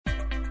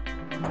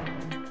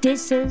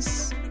This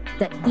is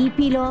the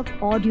Epilogue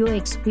Audio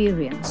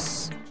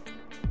Experience.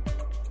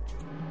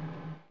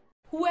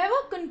 Whoever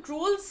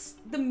controls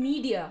the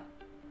media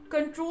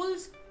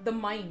controls the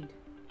mind.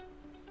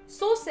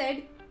 So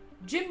said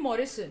Jim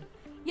Morrison.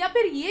 या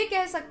फिर ये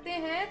कह सकते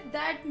हैं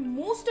that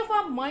most of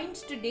our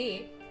minds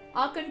today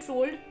are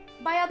controlled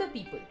by other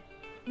people.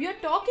 We are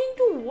talking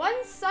to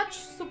one such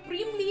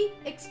supremely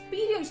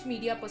experienced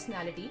media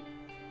personality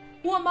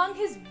who among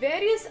his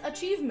various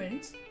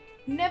achievements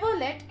never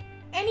let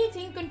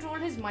anything control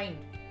his mind.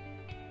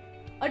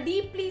 A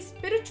deeply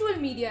spiritual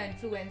media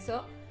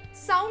influencer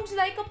sounds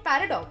like a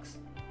paradox,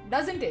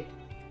 doesn't it?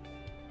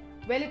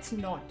 Well, it's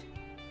not.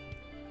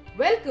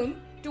 Welcome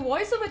to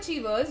Voice of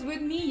Achievers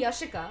with me,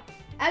 Yashika,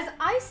 as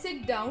I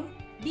sit down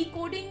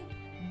decoding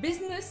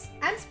business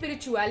and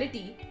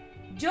spirituality,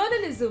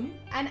 journalism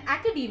and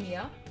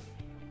academia,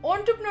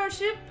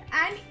 entrepreneurship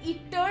and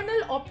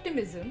eternal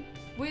optimism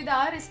with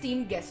our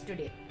esteemed guest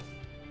today.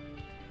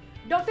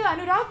 Dr.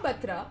 Anurag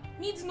Batra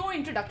needs no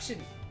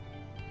introduction.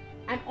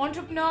 An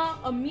entrepreneur,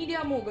 a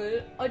media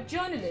mogul, a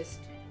journalist,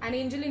 an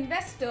angel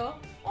investor,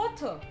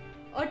 author,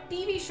 a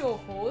TV show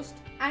host,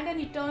 and an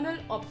eternal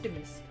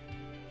optimist.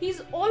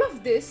 He's all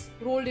of this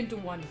rolled into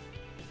one.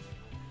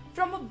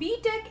 From a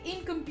BTech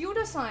in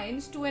computer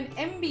science to an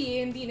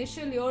MBA in the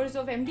initial years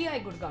of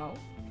MDI Gurgaon,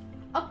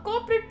 a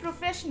corporate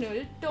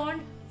professional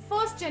turned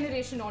first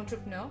generation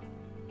entrepreneur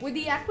with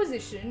the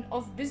acquisition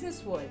of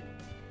Business World.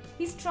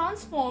 He's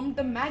transformed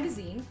the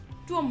magazine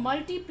to a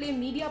multi-play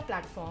media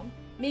platform,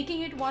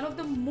 making it one of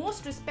the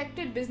most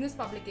respected business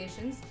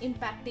publications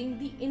impacting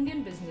the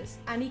Indian business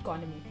and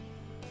economy.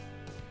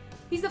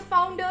 He's the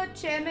founder,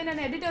 chairman and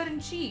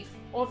editor-in-chief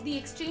of the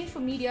Exchange for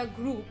Media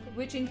Group,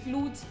 which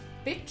includes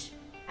Pitch,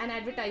 an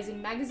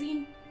advertising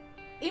magazine,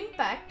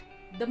 Impact,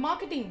 the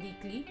Marketing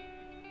Weekly,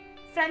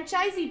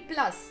 Franchisee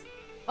Plus,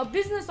 a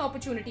business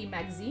opportunity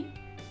magazine,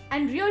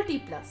 and Realty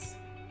Plus,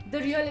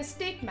 the real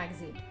estate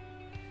magazine.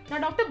 Now,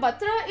 Dr.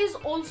 Batra is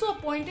also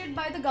appointed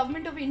by the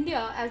Government of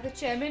India as the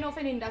chairman of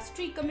an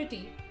industry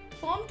committee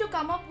formed to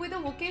come up with a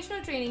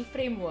vocational training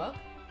framework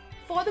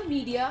for the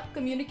media,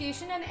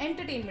 communication and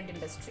entertainment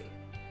industry.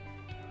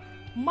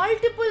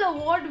 Multiple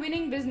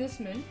award-winning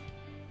businessman,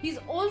 he's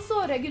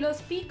also a regular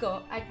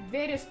speaker at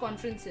various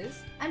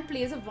conferences and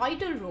plays a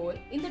vital role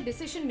in the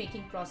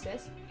decision-making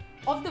process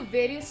of the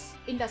various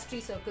industry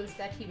circles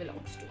that he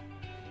belongs to.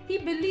 He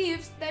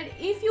believes that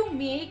if you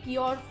make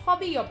your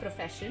hobby your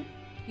profession,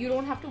 you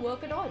don't have to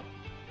work at all.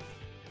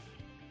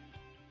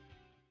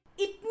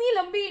 इतनी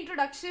लंबी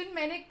introduction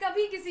मैंने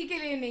कभी किसी के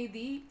लिए नहीं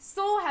दी.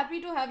 So happy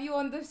to have you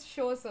on this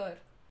show, sir.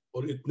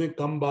 और इतने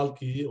कम बाल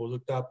की हो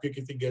सकता है आपके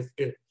किसी गेस्ट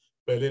के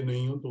पहले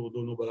नहीं हो तो वो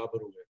दोनों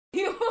बराबर हो गए.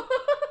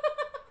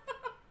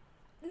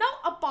 Now,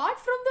 apart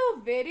from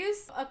the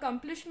various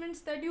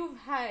accomplishments that you've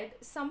had,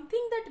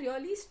 something that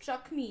really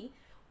struck me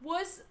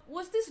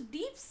was this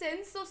deep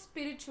sense of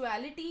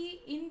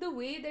spirituality in the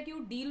way that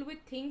you deal with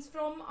things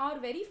from our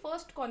very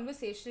first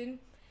conversation,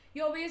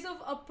 your ways of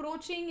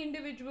approaching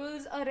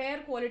individuals, a rare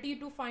quality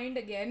to find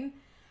again.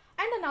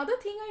 And another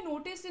thing I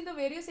noticed in the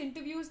various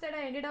interviews that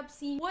I ended up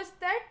seeing was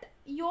that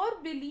your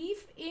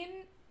belief in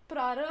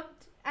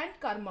prarabdha and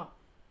karma.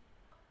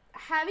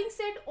 Having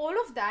said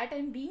all of that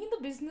and being in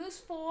the business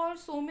for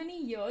so many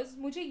years,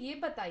 मुझे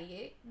ये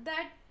बताइए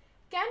that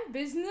can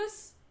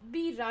business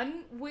be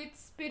run with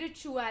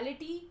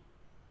spirituality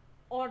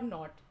or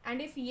not? And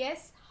if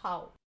yes,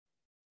 how?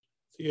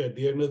 See, at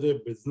the end of the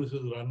day, business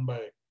is run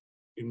by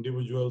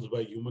individuals,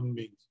 by human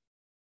beings.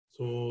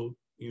 So,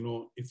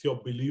 it's your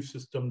belief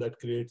system that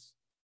creates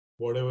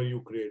whatever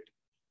you create.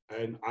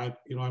 And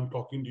I'm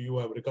talking to you,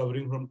 I'm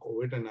recovering from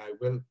COVID and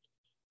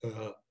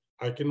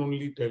I can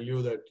only tell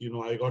you that,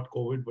 I got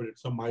COVID, but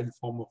it's a mild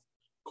form of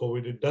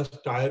COVID. It does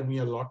tire me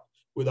a lot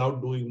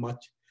without doing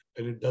much.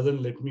 And it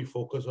doesn't let me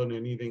focus on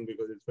anything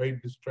because it's very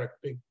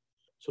distracting.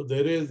 So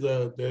there is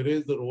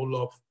the role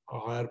of a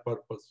higher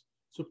purpose.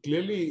 So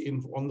clearly,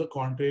 on the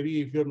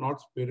contrary, if you're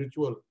not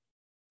spiritual,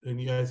 then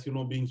yes,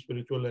 being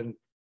spiritual and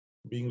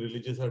being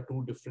religious are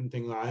two different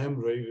things. I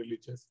am very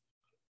religious.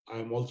 I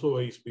am also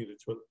very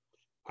spiritual.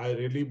 I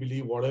really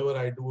believe whatever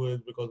I do is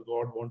because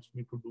God wants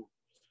me to do.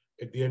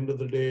 At the end of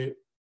the day,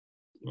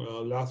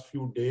 last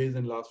few days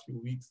and last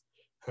few weeks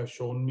have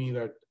shown me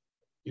that,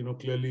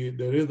 clearly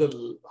there is a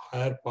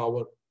higher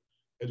power.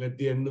 And at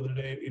the end of the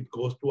day, it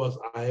goes to us.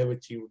 I have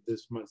achieved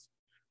this much.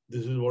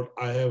 This is what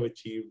I have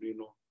achieved,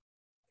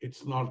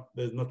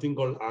 there's nothing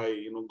called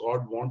I,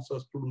 God wants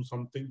us to do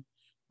something.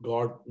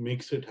 God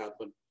makes it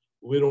happen.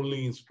 We're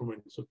only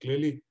instruments. So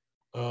clearly,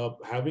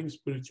 having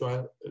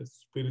spiritual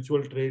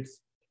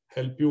traits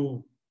help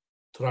you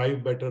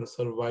thrive better,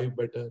 survive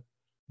better,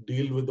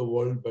 deal with the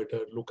world better,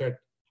 look at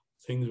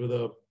things with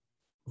a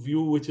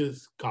view which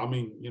is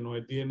calming.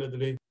 At the end of the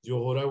day, जो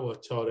हो रहा है वो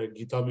अच्छा हो रहा है.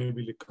 गीता में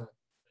भी लिखा है.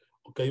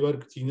 और कई बार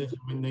चीजें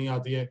समझ नहीं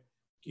आती है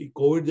कि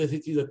कोविड जैसी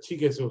चीज अच्छी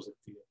कैसे हो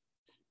सकती है,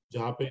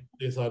 जहाँ पे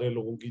इतने सारे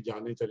लोगों की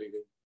जानें चली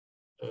गई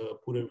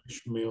पूरे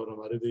विश्व में और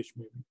हमारे देश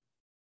में भी.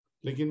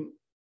 लेकिन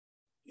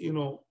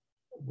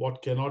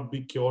what cannot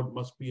be cured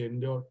must be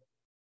endured.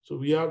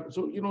 So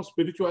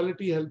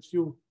spirituality helps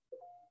you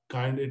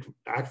it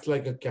acts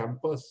like a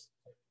campus.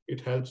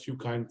 It helps you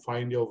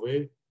find your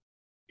way.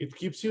 It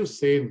keeps you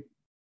sane.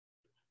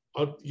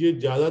 और ये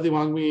ज्यादा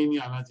दिमाग में ये नहीं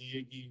आना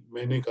चाहिए कि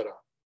मैंने करा,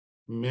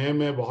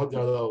 मैं बहुत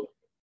ज्यादा हो.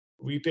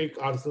 We take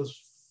ourselves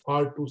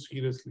far too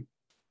seriously.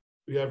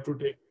 We have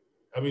to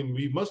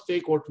we must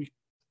take what we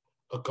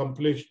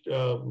accomplished,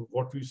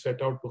 what we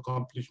set out to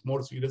accomplish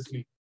more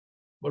seriously.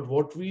 But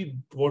what we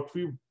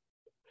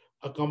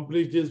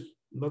accomplished is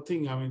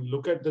nothing.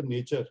 Look at the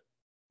nature.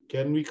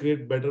 Can we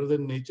create better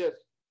than nature?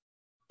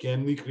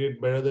 Can we create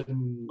better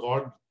than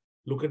God?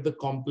 Look at the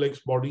complex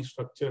body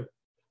structure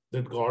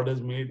that God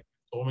has made.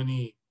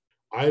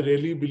 I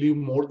really believe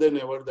more than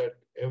ever that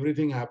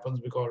everything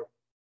happens because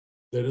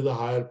there is a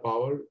higher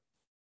power.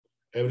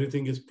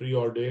 Everything is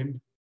preordained.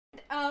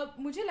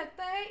 मुझे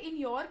लगता है in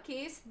your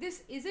case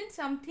this isn't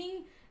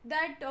something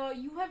that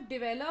you have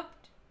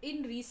developed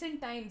in recent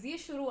times. ये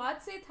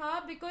शुरुआत से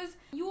था because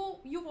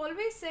you've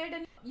always said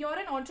and you're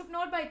an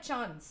entrepreneur by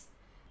chance.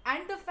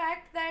 And the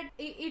fact that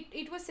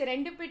it was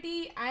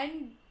serendipity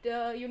and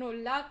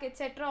luck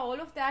etc.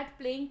 all of that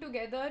playing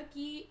together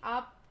कि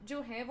आप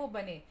जो हैं वो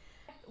बने.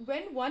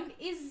 When one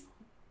is,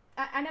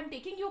 and I'm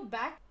taking you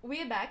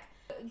way back,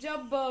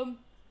 जब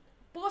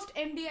post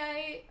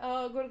MDI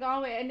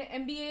Gurgaon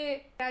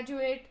MBA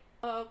graduate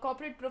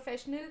corporate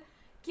professional,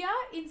 क्या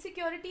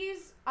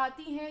insecurities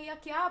आती हैं या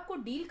क्या आपको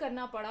deal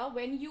करना पड़ा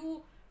when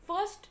you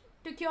first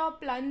took your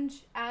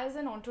plunge as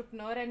an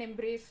entrepreneur and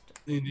embraced?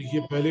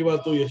 देखिए, पहली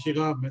बात तो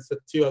यशिका, मैं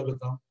सच्ची बात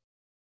बताऊं,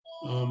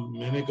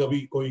 मैंने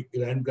कभी कोई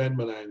ग्रैंड प्लान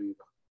बनाया नहीं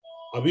था.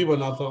 अभी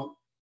बनाता हूं,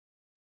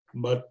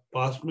 बट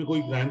पास्ट में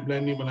कोई ग्रैंड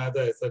प्लान नहीं बनाया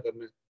था ऐसा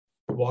करने.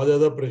 बहुत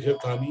ज्यादा प्रेशर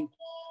था नहीं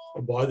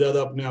और बहुत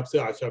ज्यादा अपने आप से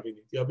आशा भी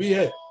नहीं थी.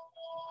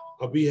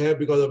 अभी है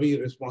बिकॉज अभी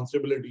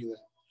रिस्पॉन्सिबिलिटीज है,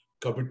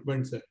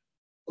 कमिटमेंट्स है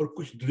और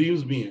कुछ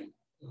ड्रीम्स भी हैं.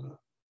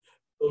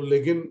 तो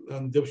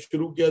लेकिन जब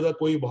शुरू किया था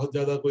बहुत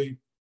ज्यादा कोई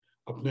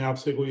अपने आप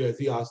से कोई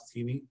ऐसी आस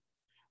थी नहीं.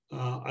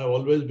 I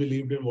always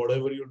believed in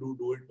whatever you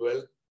do it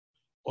well.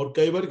 और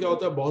कई बार क्या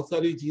होता है, बहुत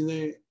सारी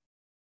चीजें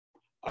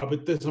आप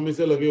इतने समय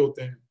से लगे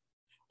होते हैं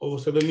और वो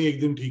सडनली एक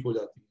दिन ठीक हो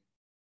जाती है.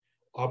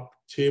 आप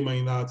 6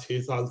 महीना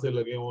 6 साल से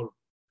लगे और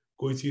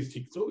कोई चीज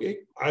ठीक. So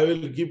I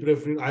will keep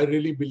referring. I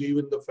really believe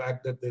in the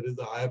fact that there is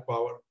a higher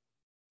power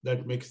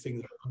that makes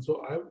things happen.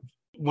 So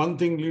one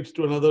thing leads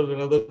to another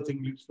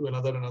thing leads to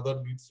another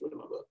leads to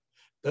another.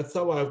 That's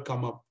how I've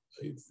come up.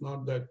 It's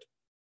not that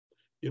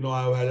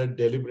I've had a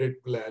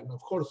deliberate plan.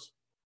 Of course,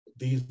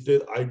 these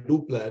days I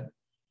do plan.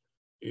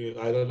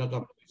 I run a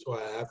company, so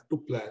I have to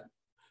plan.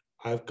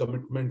 I have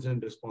commitments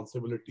and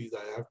responsibilities.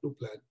 I have to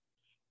plan.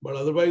 But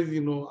otherwise,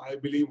 I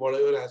believe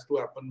whatever has to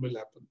happen will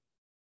happen.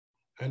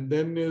 And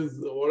then is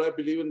what I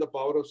believe in the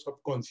power of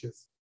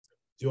subconscious.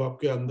 जो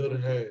आपके अंदर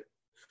है,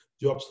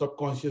 जो आप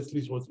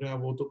subconsciously सोच रहे हैं,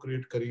 वो तो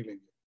create कर ही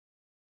लेंगे.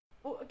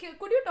 Okay,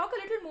 could you talk a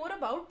little more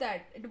about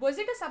that? Was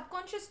it a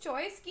subconscious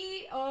choice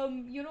कि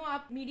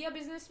आप media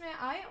business में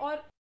आए और?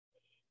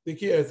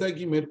 देखिए, ऐसा है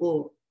कि मेरे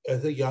को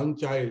as a young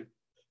child,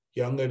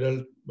 young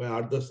adult, मैं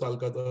 8-10 साल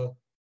का था,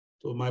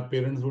 तो my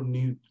parents would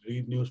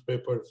read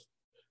newspapers,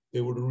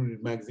 they would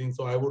read magazines,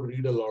 so I would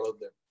read a lot of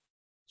them.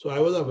 So I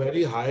was a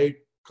very high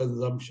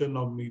consumption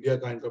of media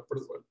kind of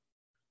person.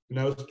 When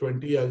I was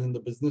 20, I was in the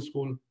business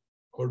school,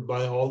 I would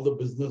buy all the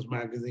business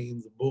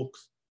magazines,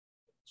 books.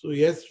 So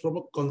yes, from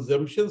a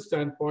consumption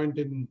standpoint,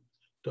 in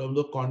terms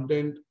of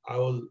content, I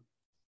was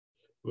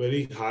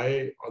very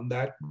high on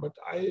that. But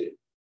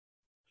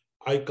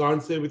I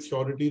can't say with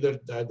surety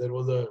that there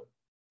was a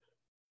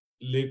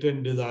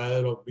latent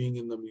desire of being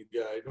in the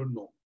media. I don't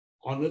know.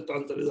 Honest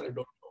answer is I don't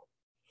know.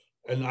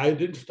 And I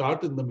didn't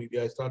start in the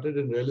media. I started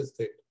in real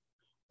estate.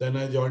 Then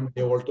I joined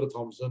Walter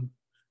Thompson,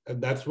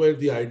 and that's where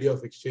the idea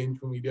of exchange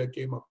for media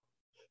came up.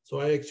 So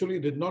I actually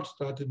did not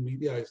start in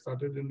media. I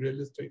started in real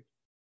estate.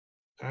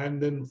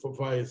 And then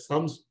by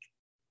some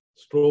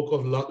stroke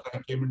of luck, I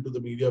came into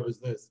the media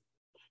business.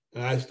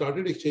 And I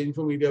started Exchange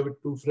for Media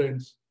with 2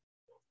 friends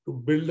to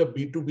build a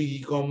B2B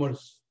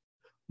e-commerce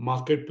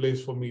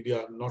marketplace for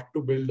media, not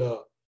to build a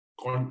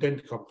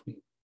content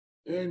company.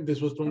 And this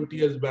was 20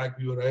 years back.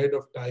 We were ahead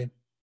of time.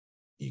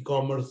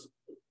 E-commerce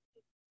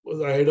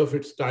was ahead of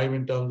its time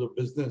in terms of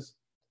business.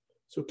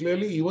 So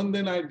clearly, even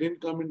then, I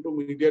didn't come into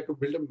media to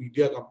build a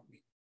media company.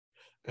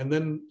 And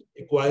then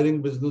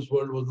acquiring business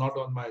world was not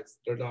on my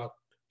radar.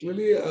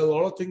 Clearly, a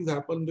lot of things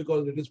happen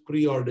because it is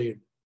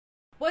preordained.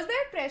 Was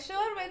there pressure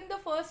when the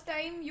first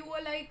time you were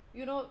like,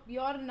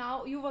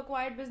 you've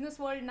acquired business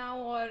world now,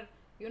 or,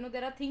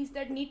 there are things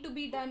that need to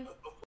be done?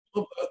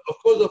 Of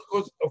course,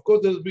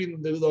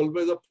 there is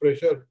always a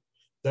pressure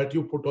that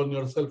you put on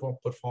yourself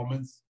of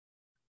performance.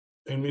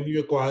 And when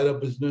you acquire a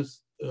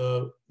business,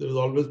 there is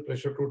always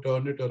pressure to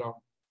turn it around.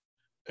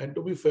 And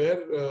to be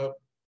fair,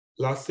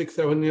 last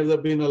 6-7 years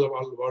have been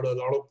about a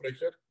lot of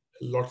pressure.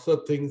 Lots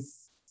of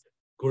things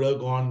could have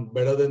gone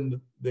better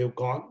than they've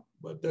gone,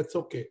 but that's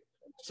okay.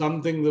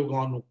 Some things have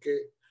gone okay,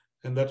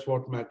 and that's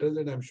what matters.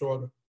 And I'm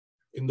sure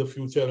in the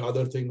future,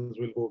 other things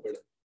will go better.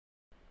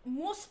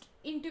 most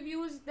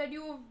interviews that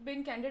you've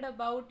been candid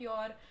about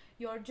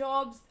your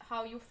jobs,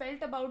 how you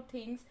felt about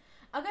things.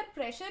 अगर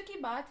pressure की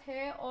बात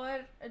है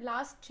और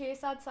last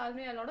 6-7 साल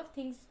में a lot of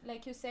things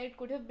like you said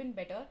could have been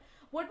better,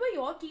 what were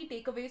your key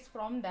takeaways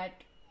from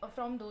that,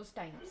 from those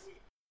times?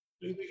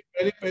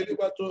 पहली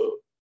बात तो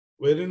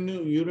wherein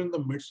you're in the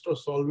midst of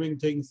solving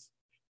things,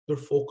 your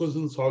focus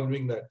in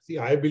solving that. See,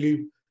 I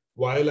believe,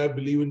 while I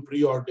believe in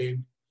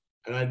preordained,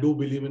 and I do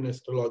believe in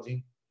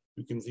astrology,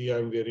 you can see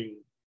I'm wearing,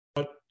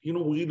 but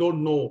we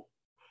don't know.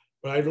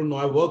 But I don't know.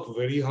 I work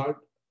very hard.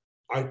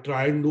 I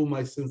try and do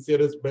my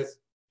sincerest best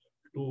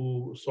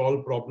to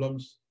solve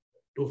problems,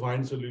 to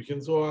find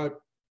solutions. So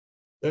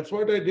that's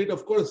what I did.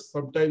 Of course,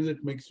 sometimes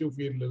it makes you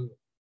feel a little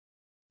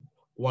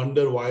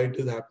wonder why it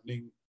is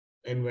happening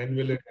and when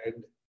will it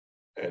end.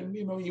 And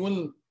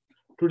even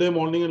today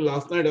morning and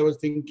last night, I was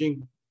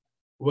thinking,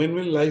 when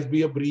will life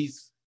be a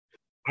breeze?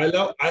 I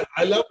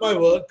love my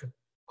work.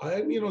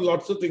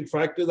 Lots of things.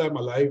 Fact is, I'm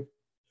alive.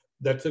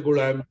 That's a good.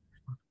 I'm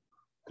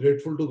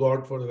grateful to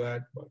God for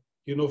that. But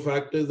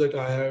fact is that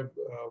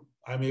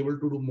I'm able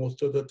to do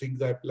most of the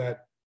things I plan.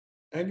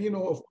 And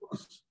of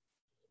course,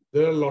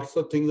 there are lots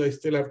of things I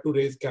still have to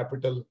raise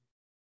capital.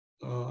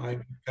 I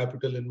need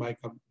capital in my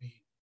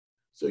company.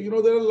 So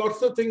there are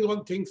lots of things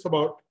one thinks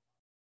about,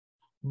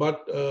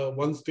 but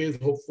one stays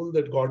hopeful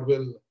that God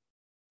will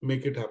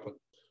make it happen.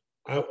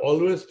 I've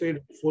always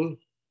stayed hopeful.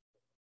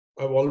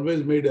 I've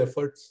always made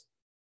efforts.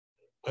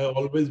 I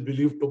always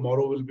believe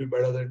tomorrow will be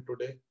better than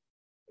today.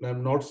 And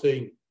I'm not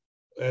saying,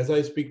 as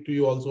I speak to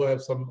you, also I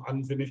have some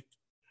unfinished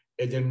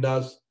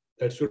agendas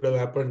that should have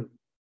happened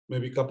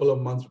maybe a couple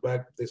of months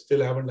back. They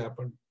still haven't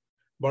happened.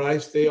 But I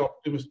stay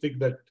optimistic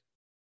that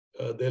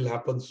they'll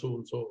happen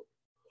soon. So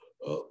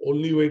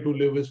only way to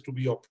live is to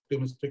be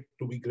optimistic,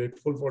 to be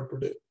grateful for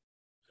today.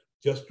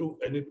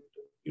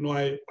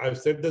 I've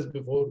said this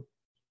before.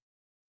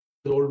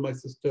 My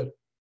sister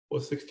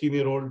was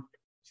 16-year-old.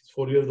 She's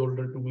 4 years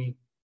older to me.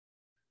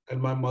 And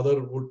my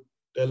mother would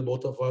tell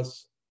both of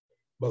us,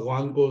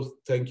 Bhagwan ko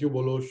thank you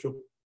bolo,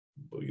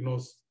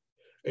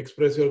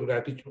 express your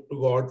gratitude to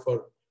God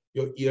for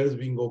your ears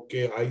being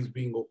okay, eyes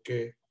being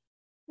okay.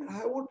 And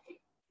I would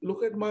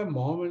look at my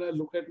mom and I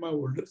look at my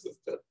older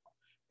sister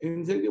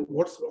and say,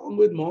 what's wrong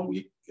with mom?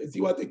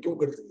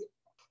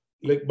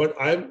 But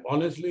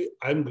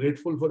I'm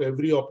grateful for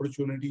every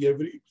opportunity,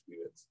 every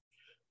experience.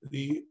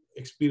 The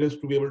experience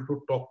to be able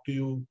to talk to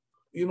you.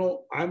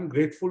 I'm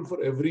grateful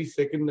for every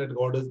second that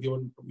God has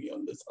given to me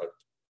on this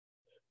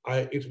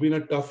earth. It's been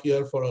a tough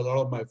year for a lot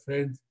of my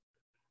friends.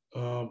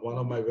 One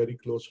of my very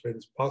close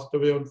friends passed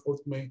away on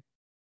 4th May.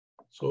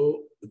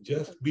 So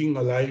just being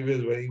alive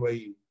is very,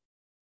 very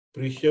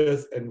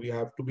precious, and we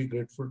have to be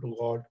grateful to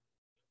God,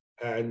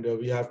 and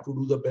we have to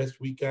do the best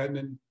we can.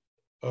 And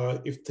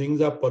if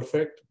things are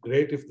perfect,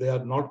 great. If they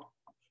are not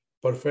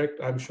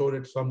perfect, I'm sure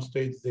at some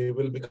stage they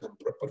will become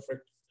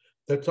perfect.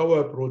 That's how I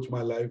approach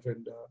my life.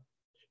 And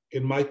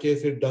in my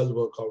case, it does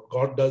work out.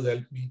 God does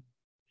help me,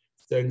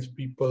 sends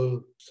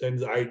people,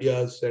 sends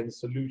ideas, sends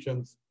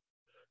solutions.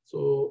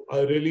 So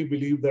I really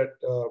believe that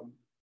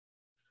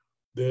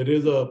there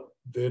is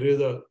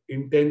a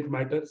intent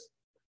matters,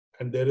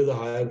 and there is a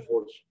higher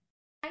force.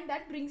 And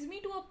that brings me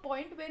to a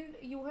point when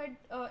you had,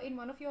 in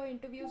one of your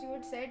interviews, you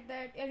had said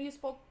that, and you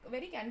spoke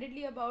very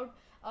candidly about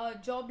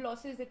job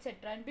losses, etc.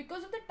 And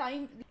because of the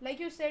time, like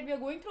you said, we are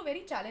going through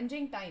very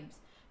challenging times.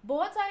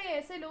 बहुत सारे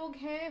ऐसे लोग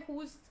हैं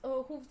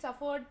who've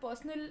suffered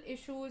personal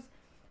issues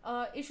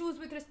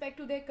with respect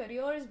to their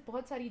careers,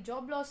 बहुत सारी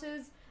job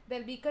losses,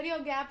 there'll be career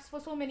gaps for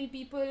so many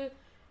people.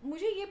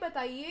 मुझे ये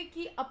बताइए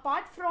कि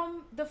apart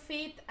from the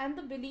faith and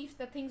the belief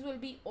that things will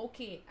be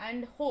okay,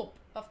 and hope,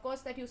 of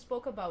course, that you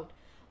spoke about,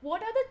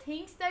 what are the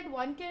things that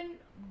one can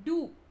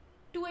do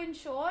to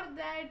ensure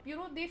that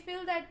they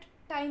fill that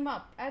time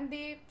up and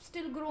they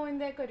still grow in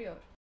their career?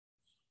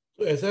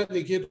 तो ऐसा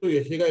देखिए, तो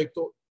यशिका, एक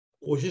तो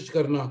कोशिश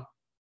करना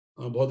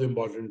बहुत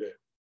important है.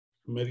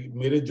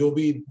 मेरे जो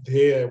भी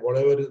ध्येय है,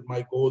 whatever is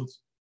my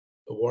goals,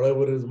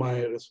 whatever is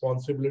my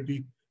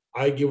responsibility,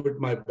 I give it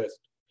my best.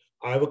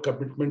 I have a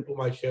commitment to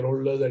my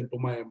shareholders and to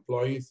my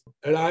employees,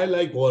 and I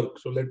like work.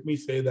 So let me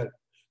say that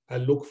I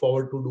look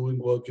forward to doing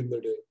work in the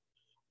day.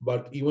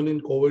 But even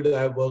in COVID,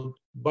 I have worked.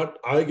 But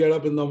I get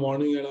up in the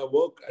morning and I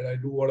work and I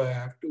do what I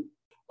have to.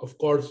 Of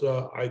course,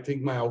 I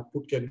think my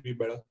output can be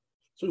better.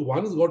 So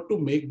one's got to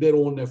make their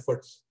own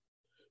efforts,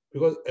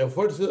 because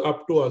efforts is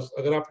up to us.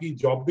 अगर आपकी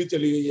job भी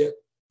चली गई है,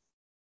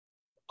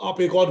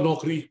 आप एक और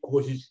नौकरी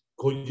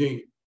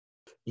खोजेंगे.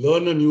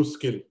 Learn a new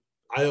skill.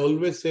 I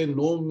always say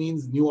no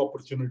means new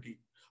opportunity.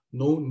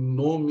 No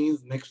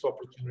means next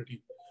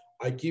opportunity.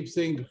 I keep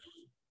saying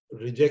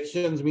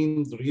rejections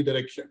means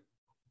redirection.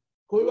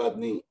 कोई बात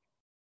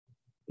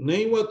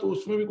नहीं हुआ तो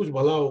उसमें भी कुछ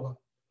भला होगा.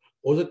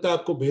 हो सकता है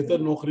आपको बेहतर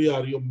नौकरी आ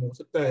रही हो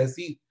सकता है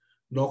ऐसी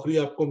नौकरी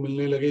आपको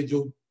मिलने लगे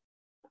जो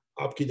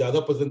आपकी ज्यादा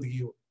पसंद की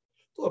हो.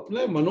 तो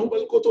अपने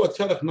मनोबल को तो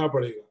अच्छा रखना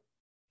पड़ेगा.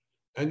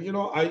 And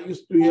I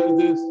used to hear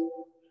this,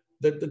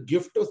 that the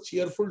gift of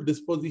cheerful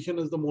disposition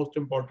is the most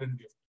important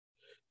gift.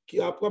 कि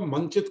आपका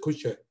मन चित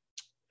खुश है.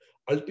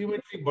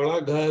 अल्टीमेटली बड़ा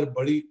घर,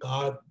 बड़ी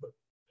कार,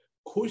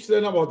 खुश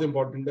रहना बहुत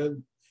इंपॉर्टेंट है.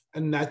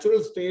 And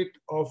natural state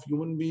of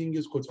human being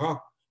is कुछ, हाँ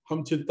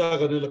हम चिंता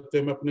करने लगते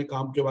हैं. मैं अपने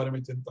काम के बारे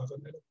में चिंता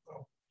करने लगता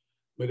हूँ.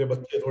 मेरे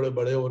बच्चे थोड़े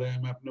बड़े हो रहे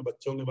हैं, मैं अपने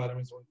बच्चों के बारे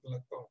में सोचने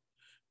लगता हूँ.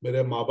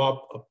 मेरे माँ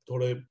बाप अब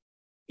थोड़े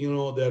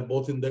they are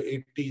both in the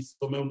 80s,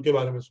 तो मैं उनके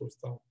बारे में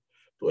सोचता हूँ.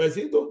 तो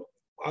ऐसे ही तो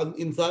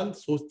इंसान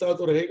सोचता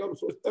तो रहेगा,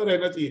 सोचता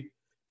रहना चाहिए,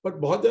 बट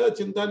बहुत ज्यादा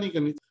चिंता नहीं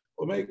करनी.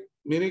 और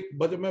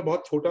जब मैं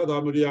बहुत छोटा था,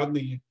 मुझे याद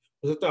नहीं है,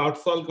 हो सकता है 8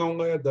 साल का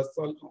होऊंगा या 10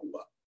 साल का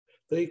होऊंगा,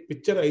 तो एक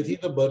पिक्चर आई थी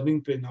द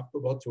बर्निंग ट्रेन. आप तो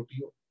बहुत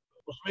छोटी हो.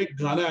 उसमें एक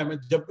गाना है, मैं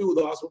जब भी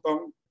उदास होता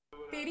हूँ,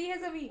 तेरी है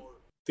जमी,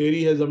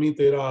 तेरी है जमी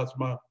तेरा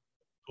आसमां,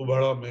 तू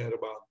बड़ा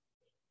मेहरबान.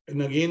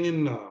 And again,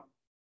 in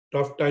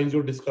tough times,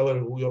 you discover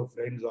who your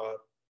friends are.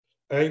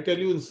 I tell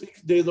you, in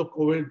 6 days of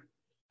COVID,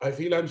 I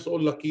feel I'm so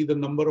lucky. The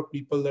number of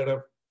people that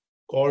have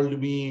called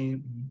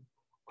me,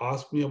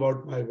 asked me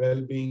about my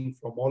well-being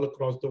from all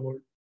across the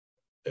world.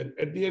 And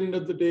at the end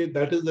of the day,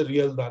 that is the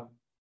real done.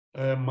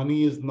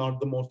 Money is not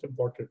the most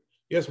important.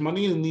 Yes,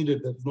 money is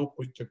needed. There's no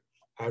question.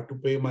 I have to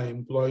pay my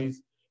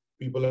employees.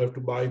 People have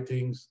to buy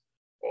things.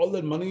 All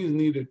that money is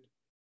needed.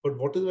 But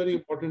what is very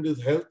important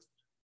is health,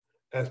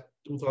 as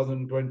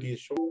 2020 is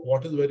shown.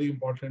 What is very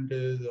important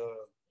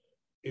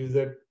is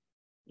that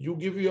you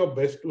give your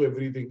best to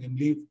everything and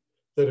leave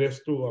the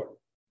rest to God.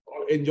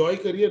 और enjoy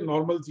करिए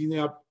normal चीजें.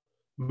 आप,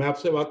 मैं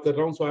आपसे बात कर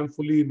रहा हूँ, so I'm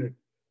fully in it.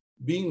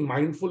 Being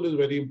mindful is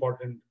very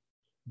important.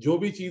 जो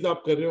भी चीज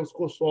आप कर रहे हैं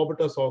उसको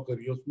 100/100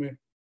 करिए, उसमें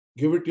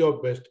give it your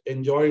best,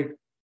 enjoy it.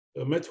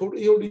 मैं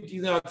छोटी छोटी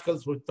चीजें आजकल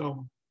सोचता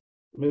हूँ.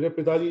 मेरे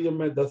पिताजी जब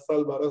मैं 10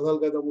 साल 12 साल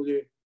का था, मुझे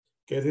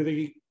कहते थे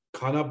कि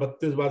खाना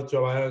 32 बार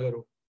चबाया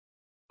करो.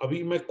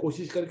 अभी मैं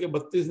कोशिश करके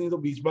 32 नहीं तो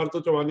 20 बार तो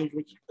चबाने की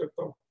कोशिश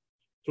करता हूँ.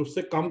 तो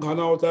उससे कम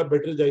खाना होता है,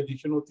 बेटर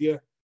डाइजेशन होती है.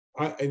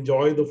 I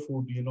enjoy the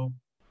food.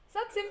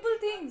 such simple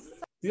things.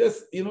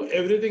 Yes,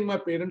 everything my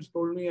parents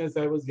told me as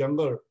I was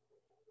younger,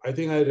 I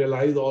think I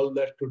realize all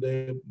that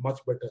today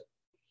much better.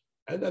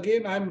 And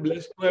again, I'm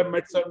blessed to have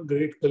met some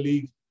great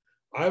colleagues.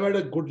 I've had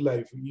a good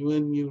life.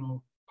 Even,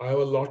 I have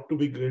a lot to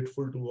be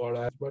grateful to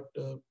God. But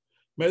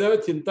मैं ज़्यादा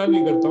चिंता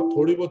नहीं करता हूँ.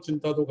 थोड़ी बहुत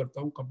चिंता तो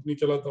करता हूँ. कंपनी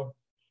चलाता हूँ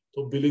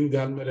तो बिलिंग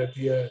ध्यान में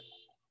रहती है,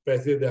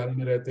 पैसे ध्यान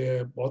में रहते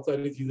हैं, बहुत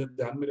सारी चीजें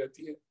ध्यान में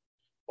रहती है.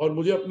 और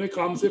मुझे अपने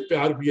काम से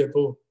प्यार भी है,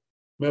 तो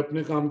मैं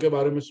अपने काम के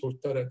बारे में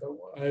सोचता रहता हूँ.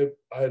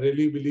 I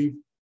really believe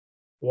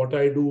what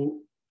I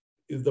do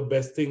is the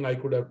best thing I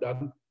could have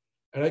done.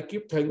 And I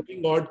keep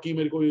thanking God कि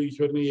मेरे को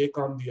ईश्वर ने ये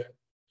काम दिया है.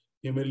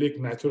 ये मेरे लिए एक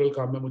नेचुरल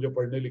काम है. मुझे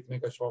पढ़ने लिखने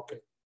का शौक है.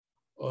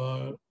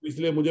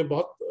 इसलिए मुझे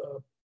बहुत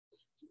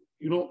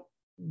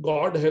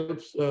God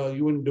helps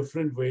you in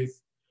different ways.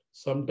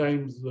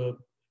 Sometimes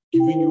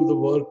giving you the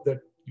work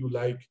that you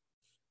like,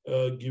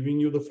 giving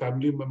you the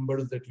family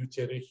members that you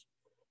cherish,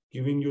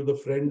 giving you the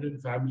friends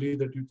and family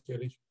that you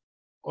cherish.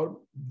 और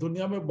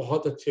दुनिया में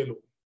बहुत अच्छे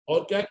लोग.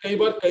 और क्या,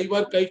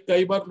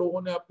 कई बार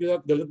लोगों ने आपके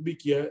साथ गलत भी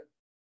किया है.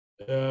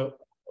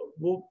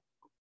 वो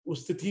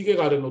उस स्थिति के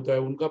कारण होता है.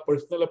 उनका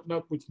पर्सनल अपना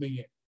कुछ नहीं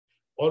है.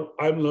 और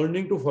I am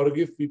learning to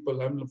forgive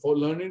people. I am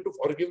learning to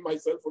forgive my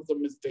self for the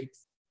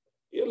mistakes.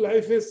 ये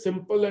life is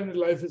simple and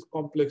life is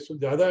complex. तो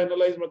ज्यादा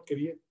एनालाइज मत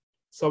करिए.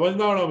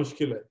 समझना बड़ा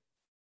मुश्किल है.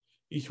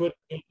 ईश्वर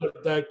क्यों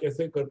करता है,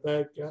 कैसे करता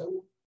है, क्या है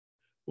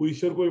वो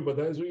ईश्वर को ही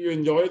पता है. So you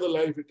enjoy the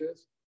life it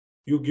is.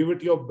 You give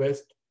it your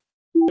best.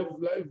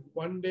 Life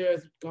one day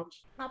as it comes.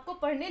 आपको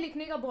पढ़ने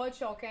लिखने का बहुत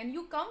शौक है and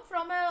you come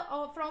from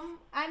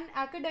an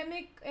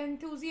academic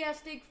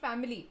enthusiastic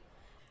family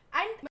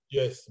and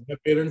yes, my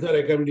parents are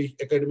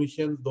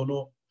academicians.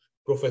 दोनों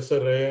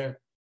professor रहे हैं.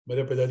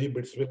 मेरे पिताजी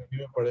बिट्सविल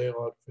में पढ़े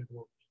और फिर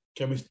वो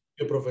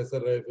केमिस्ट्री के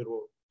प्रोफेसर रहे. फिर वो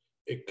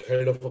एक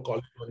हेड ऑफ अ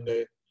कॉलेज बन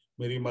गए.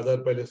 मेरी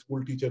मदर पहले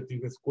स्कूल टीचर थी,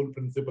 फिर स्कूल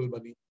प्रिंसिपल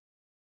बनी.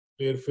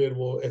 फिर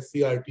वो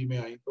SCRT में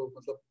आई. तो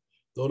मतलब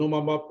दोनों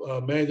माँ बाप.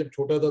 मैं जब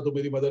छोटा था तो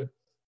मेरी मदर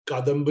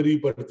कादम्बरी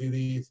पढ़ती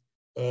थी.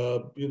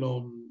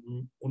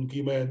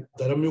 उनकी मैं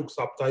धर्मयुग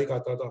साप्ताहिक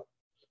आता था,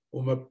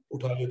 वो मैं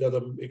उठा लेता था.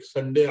 एक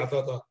संडे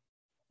आता था.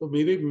 तो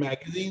मेरी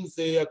मैगजीन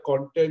से या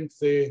कंटेंट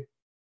से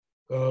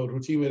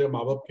रुचि मेरे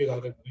माँ बाप के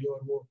कारण हुई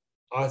और वो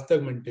आज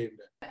तक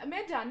मेंटेन्ड है.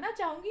 मैं जानना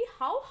चाहूंगी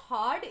हाउ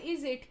हार्ड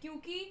इज इट,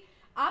 क्योंकि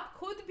आप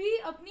खुद भी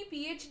अपनी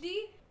PhD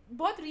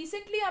बहुत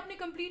रिसेंटली आपने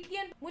कंप्लीट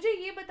किया. मुझे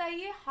ये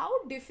बताइए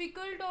हाउ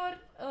डिफिकल्ट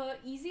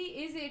और easy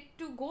is it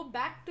to go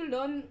back to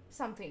learn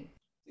something.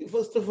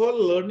 First of all,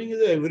 learning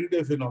is an everyday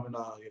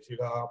phenomena.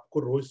 आपको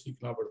रोज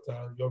सीखना पड़ता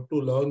है. You have to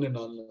learn and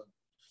unlearn.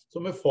 So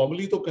मैं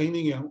formally तो कहीं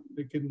नहीं गया हूँ,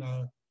 लेकिन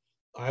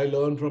I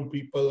learn from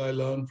people. I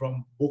learn from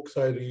books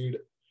I read,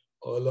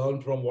 or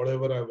learn from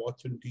whatever I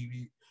watch on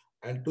TV.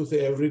 And to say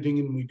everything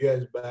in media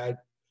is bad,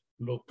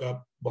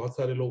 बहुत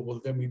सारे लोग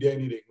बोलते हैं मीडिया ही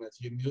नहीं देखना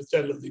चाहिए, न्यूज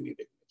चैनल ही नहीं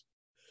देखना चाहिए.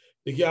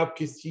 देखिए, आप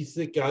किस चीज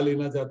से क्या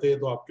लेना चाहते हैं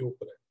तो आपके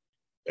ऊपर है.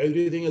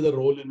 Everything has a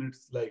role in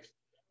its life.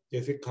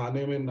 जैसे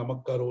खाने में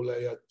नमक का रोल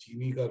है या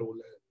चीनी का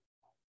रोल है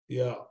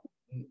या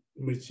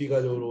मिर्ची का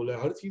जो रोल है,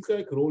 हर चीज का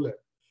एक रोल है.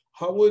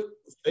 हाँ, वो एक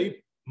सही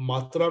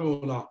मात्रा में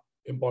होना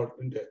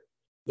इम्पोर्टेंट है.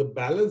 The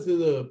balance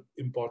is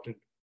important.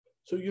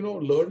 So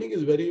learning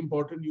is very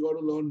important. You have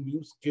to learn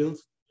new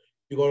skills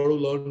You got to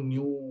learn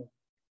new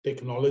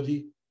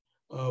technology.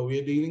 We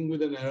are dealing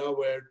with an era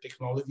where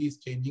technology is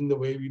changing the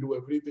way we do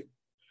everything.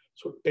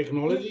 So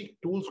technology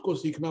tools को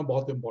सीखना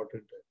बहुत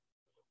important है.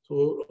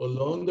 So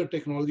learn the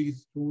technology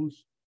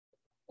tools.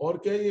 और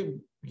क्या ये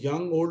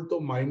young old तो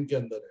mind के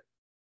अंदर है.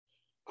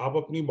 आप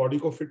अपनी body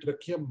को fit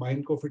रखिए,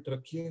 mind को fit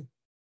रखिए.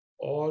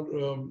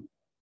 और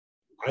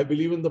I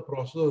believe in the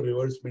process of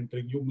reverse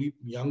mentoring. You meet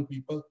young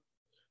people,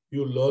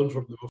 you learn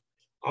from them.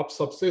 आप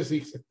सबसे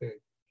सीख सकते हैं.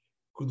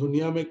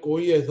 दुनिया में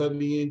कोई ऐसा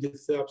नहीं है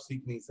जिससे आप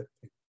सीख नहीं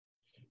सकते.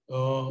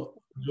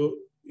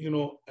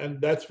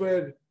 And that's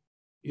where,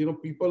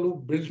 people who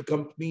build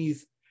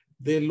companies,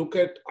 they look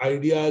at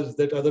ideas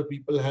that other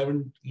people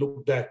haven't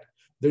looked at.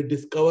 They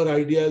discover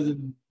ideas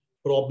and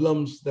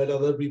problems that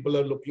other people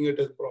are looking at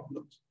as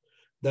problems.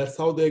 That's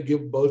how they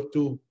give birth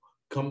to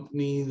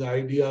companies,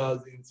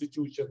 ideas,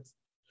 institutions.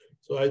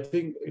 So I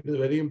think it is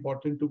very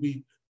important to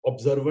be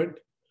observant.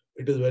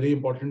 It is very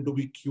important to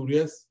be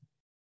curious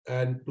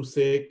and to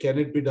say, can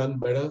it be done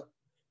better?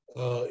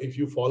 If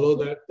you follow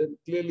that, then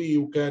clearly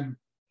you can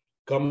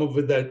come up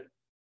with that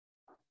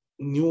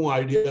new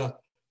idea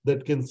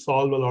that can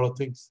solve a lot of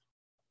things.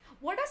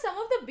 What are some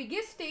of the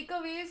biggest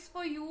takeaways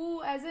for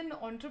you as an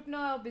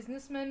entrepreneur,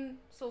 businessman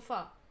so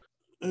far?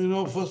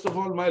 First of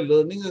all, my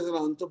learning as an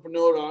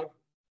entrepreneur are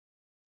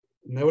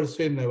never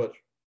say never.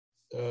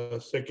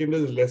 Second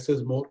is less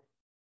is more.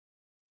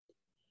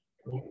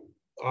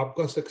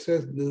 Aapka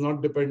success is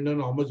not dependent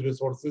on how much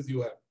resources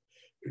you have.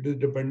 It is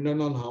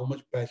dependent on how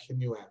much passion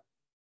you have.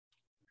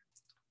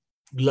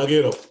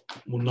 Lage raho,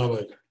 Munna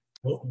bhai.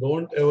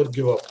 Don't ever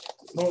give up.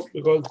 No,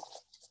 because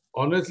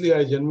honestly,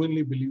 I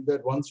genuinely believe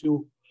that once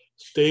you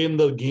stay in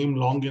the game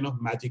long enough,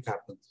 magic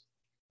happens.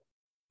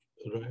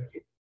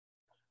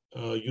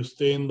 Right? You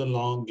stay in the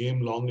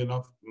game long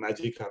enough,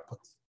 magic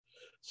happens.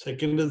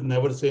 Second is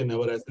never say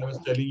never. As I was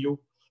telling you,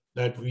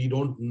 that we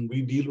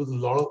deal with a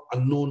lot of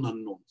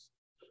unknowns.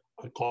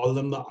 I call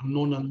them the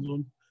unknown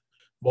unknown.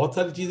 बहुत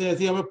सारी चीजें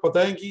ऐसी हमें पता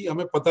है कि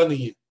हमें पता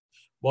नहीं है.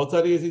 बहुत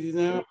सारी ऐसी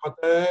चीजें हमें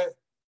पता है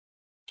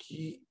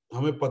कि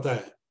हमें पता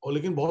है. और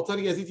लेकिन बहुत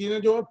सारी ऐसी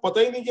चीजें जो हमें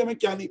पता ही नहीं कि हमें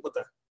क्या नहीं पता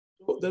है.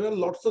 So there are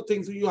lots of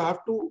things you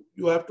have to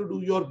do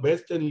your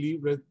best and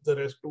leave the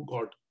rest to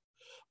God.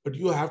 But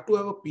you have to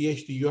have a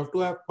PhD. You have to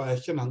have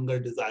passion, hunger,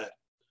 desire.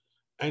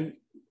 And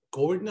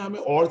COVID ने हमें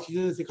और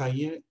चीजें सिखाई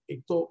हैं.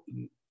 एक तो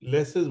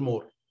less is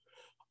more.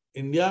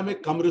 India में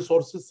कम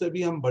resources से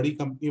भी हम बड़ी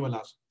कंपनी बना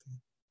सकते हैं.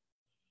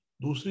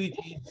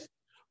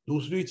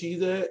 दूसरी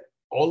चीज है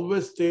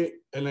always stay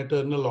an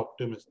eternal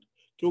optimist.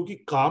 क्योंकि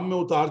काम में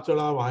उतार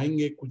चढ़ाव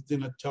आएंगे. कुछ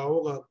दिन अच्छा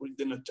होगा, कुछ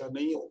दिन अच्छा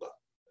नहीं होगा.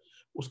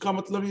 उसका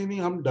मतलब ये नहीं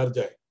हम डर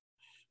जाए.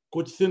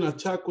 कुछ दिन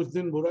अच्छा, कुछ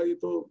दिन बुरा. ये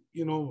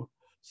तो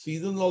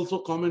seasons also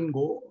come and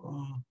go.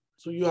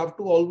 So you have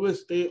to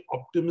always stay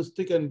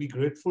optimistic and be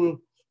grateful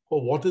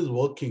for what is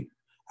working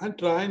and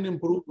try and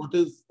improve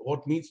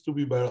what needs to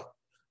be better.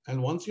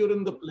 And once you're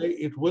in the play,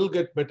 it will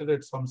get better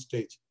at some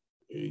stage.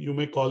 You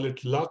may call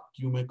it luck,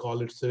 you may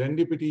call it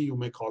serendipity, you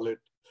may call it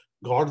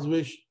God's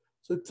wish.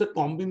 So it's a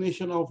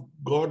combination of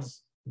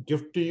God's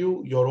gift to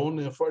you, your own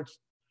efforts,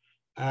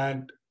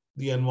 and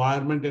the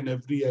environment and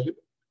every element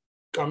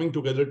coming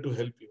together to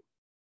help you.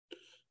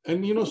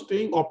 And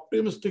staying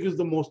optimistic is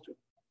the most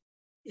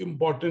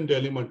important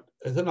element.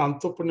 As an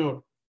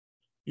entrepreneur,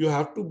 you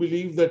have to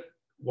believe that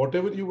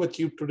whatever you've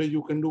achieved today,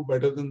 you can do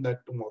better than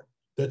that tomorrow.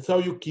 That's how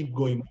you keep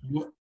going.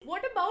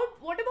 What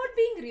about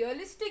being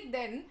realistic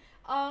then?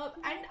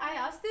 And I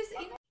ask this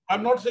in...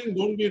 I'm not saying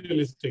don't be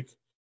realistic.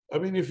 I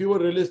mean, if you were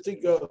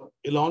realistic,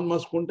 Elon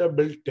Musk wouldn't have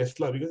built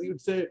Tesla, because he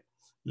would say,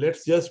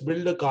 let's just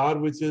build a car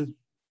which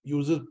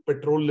uses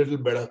petrol a little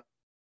better.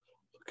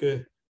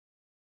 Okay.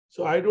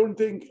 So I don't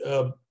think,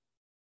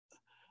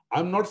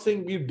 I'm not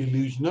saying be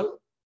delusional.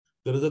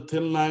 There is a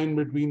thin line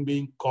between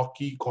being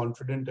cocky,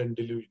 confident, and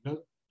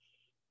delusional.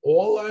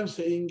 All I'm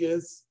saying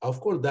is, of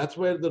course, that's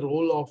where the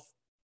role of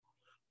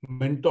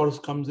mentors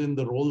comes in,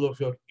 the role of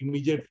your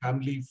immediate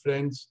family,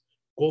 friends,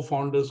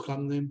 co-founders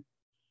comes in.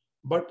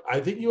 But I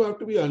think you have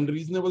to be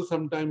unreasonable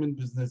sometime in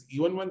business.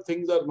 Even when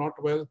things are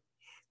not well,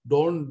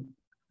 don't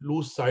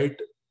lose sight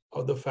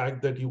of the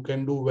fact that you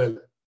can do well.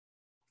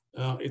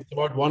 It's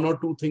about one or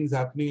two things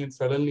happening and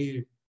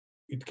suddenly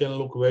it can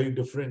look very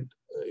different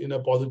in a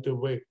positive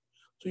way.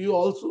 So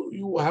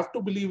you have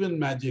to believe in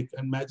magic,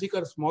 and magic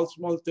are small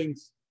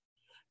things.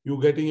 You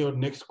getting your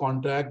next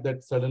contract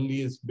that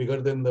suddenly is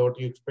bigger than what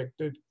you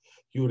expected.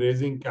 You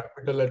raising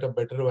capital at a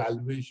better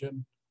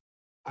valuation.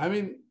 I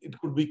mean, it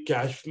could be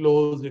cash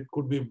flows. It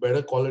could be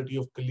better quality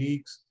of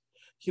colleagues.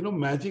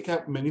 Magic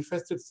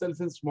manifests itself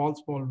in small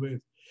ways.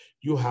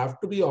 You have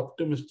to be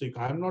optimistic.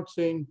 I'm not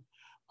saying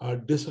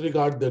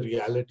disregard the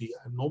reality.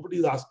 Nobody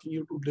is asking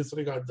you to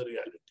disregard the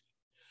reality.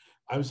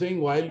 I'm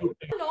saying while you...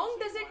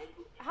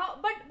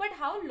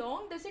 How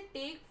long does it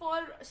take for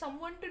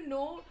someone to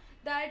know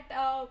that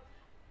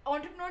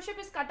entrepreneurship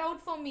is cut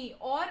out for me,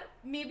 or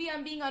maybe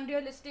I'm being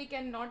unrealistic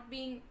and not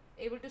being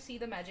able to see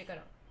the magic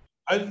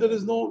around? There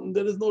is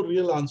no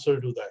real answer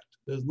to that.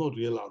 There's no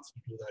real answer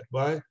to that.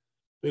 Why?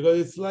 Because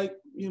it's like,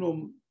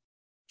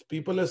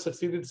 People have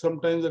succeeded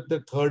sometimes at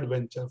their third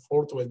venture,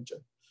 fourth venture.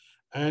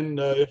 And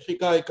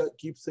Yashika, I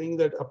keep saying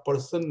that a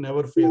person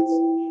never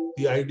fails.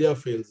 The idea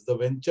fails, the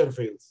venture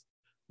fails.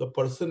 The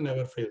person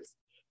never fails.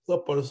 The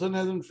person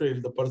hasn't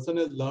failed. The person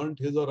has learned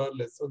his or her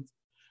lessons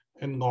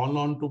and gone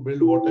on to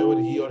build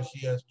whatever he or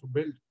she has to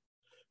build.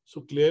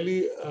 So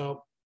clearly,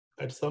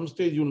 at some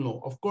stage, you'll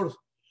know. Of course,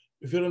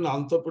 if you're an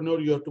entrepreneur,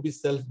 you have to be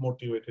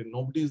self-motivated.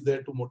 Nobody is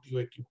there to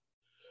motivate you.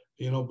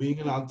 You know, being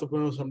an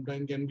entrepreneur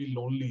sometimes can be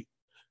lonely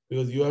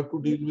because you have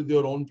to deal with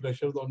your own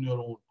pressures on your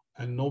own,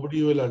 and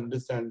nobody will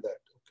understand that.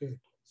 Okay,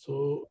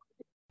 so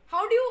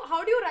how do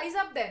you rise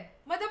up then?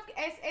 मतलब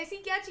ऐसी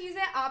क्या चीज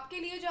है आपके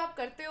लिए जो आप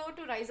करते हो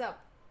to rise up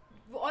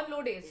on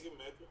low days?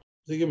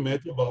 देखिए मैं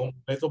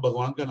तो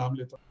भगवान का नाम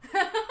लेता हूँ.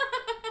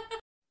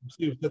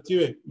 सच्ची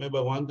में मैं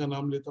भगवान का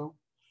नाम लेता हूँ.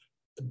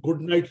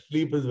 Good night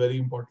sleep is very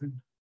important.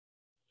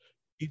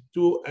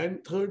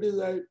 And third is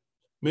I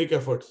make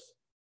efforts.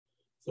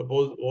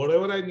 Suppose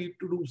whatever I need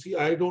to do, see,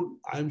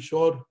 I'm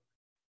sure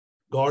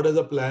God has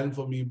a plan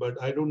for me,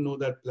 but I don't know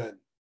that plan.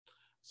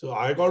 So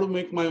I got to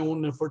make my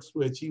own efforts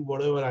to achieve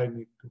whatever I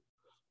need to.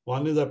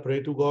 One is I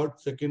pray to God.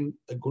 Second,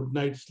 a good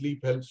night's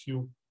sleep helps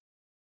you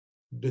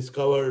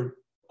discover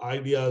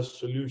ideas,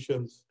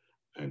 solutions.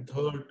 And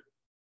third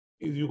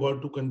is you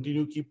got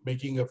to keep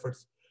making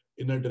efforts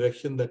in a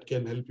direction that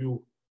can help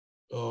you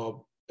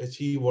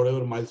achieve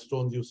whatever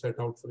milestones you set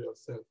out for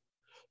yourself.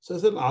 So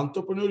as an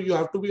entrepreneur, you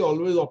have to be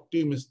always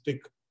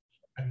optimistic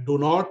and do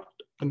not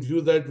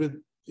confuse that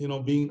with,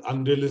 being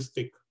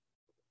unrealistic.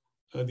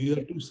 These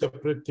are two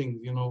separate things,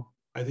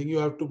 I think you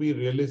have to be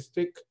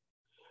realistic,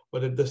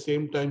 but at the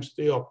same time,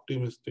 stay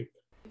optimistic.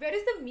 Where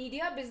is the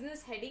media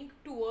business heading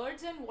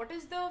towards and what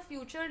is the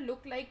future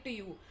look like to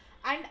you?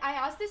 And I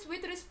ask this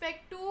with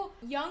respect to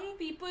young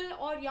people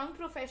or young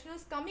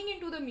professionals coming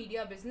into the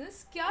media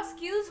business. क्या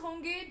skills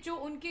होंगे जो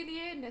उनके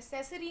लिए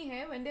necessary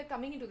हैं when they're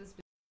coming into this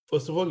business?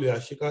 First of all,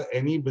 Yashika,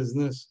 any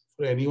business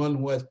for anyone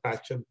who has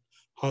passion,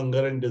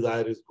 hunger and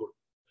desire is good.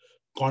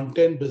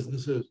 Content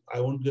businesses, I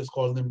won't just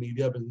call them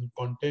media business,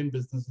 content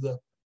businesses are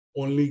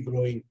only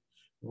growing.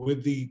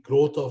 With the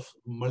growth of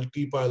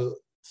multiple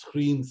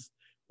screens,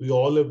 we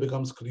all have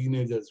become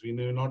screenagers. We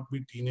may not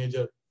be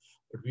teenagers,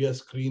 but we are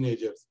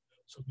screenagers.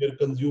 So we are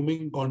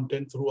consuming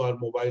content through our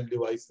mobile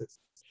devices.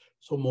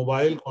 So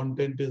mobile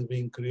content is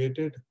being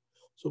created.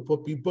 So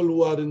for people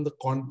who are in the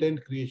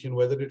content creation,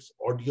 whether it's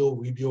audio,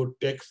 video,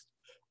 text,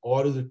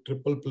 or is it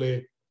triple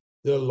play,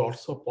 there are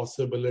lots of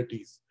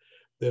possibilities.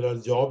 There are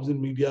jobs in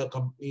media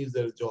companies,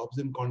 there are jobs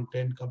in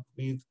content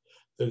companies,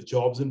 there are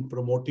jobs in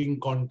promoting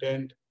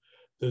content,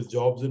 there's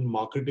jobs in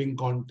marketing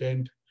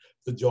content,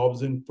 the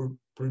jobs in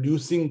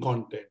producing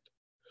content.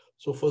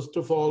 So first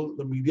of all,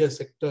 the media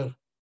sector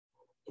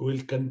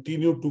will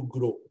continue to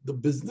grow. The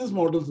business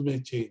models may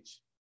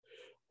change.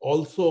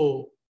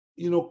 Also,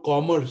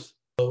 commerce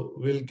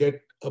will get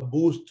a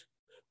boost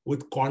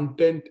with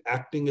content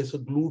acting as a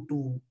glue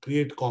to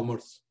create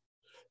commerce.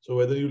 So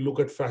whether you look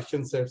at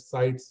fashion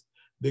sites,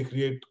 they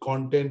create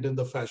content in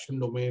the fashion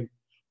domain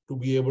to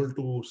be able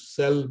to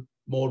sell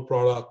more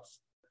products.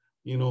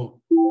 We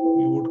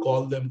would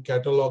call them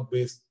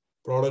catalog-based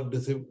product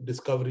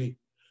discovery.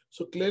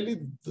 So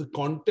clearly the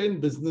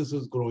content business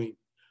is growing.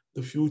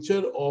 The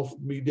future of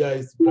media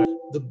is bright.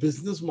 The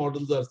business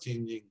models are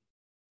changing.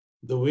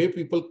 The way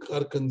people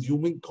are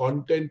consuming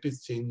content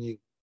is changing.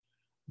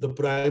 The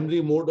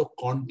primary mode of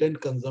content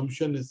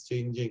consumption is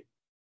changing.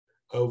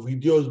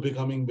 Video is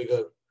becoming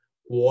bigger.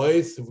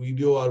 Voice,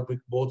 video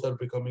both are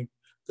becoming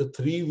the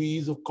 3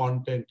 V's of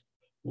content: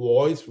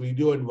 voice,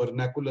 video, and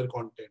vernacular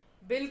content.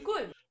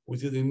 बिल्कुल.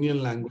 Which is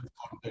Indian language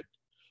content.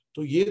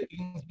 So ये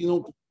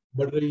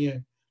बढ़ रही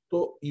हैं.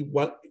 So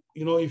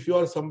if you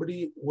are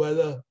somebody who has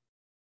a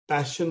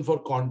passion for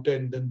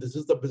content, then this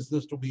is the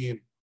business to be in.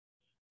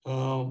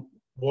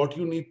 What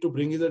you need to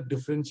bring is a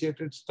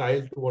differentiated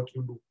style to what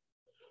you do,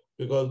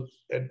 because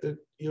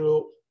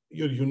your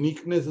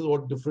uniqueness is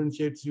what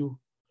differentiates you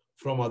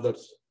from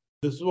others.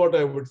 This is what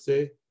I would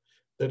say,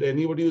 that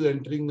anybody who's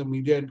entering the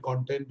media and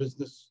content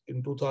business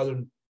in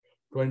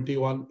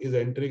 2021 is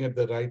entering at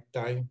the right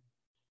time.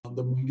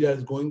 The media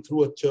is going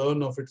through a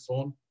churn of its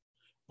own,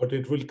 but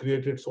it will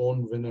create its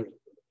own winner.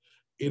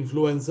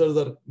 Influencers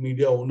are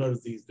media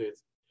owners these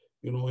days.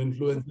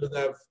 Influencers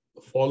have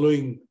a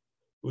following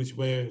which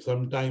may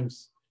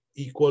sometimes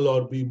equal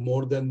or be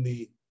more than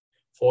the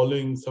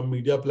following some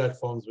media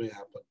platforms may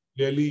happen.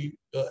 Clearly,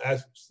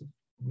 as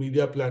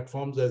media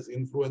platforms, as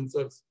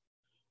influencers,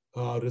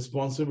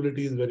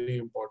 responsibility is very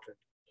important.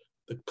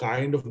 The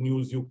kind of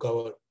news you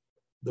cover,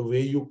 the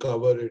way you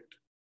cover it,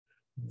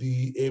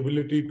 the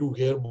ability to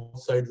hear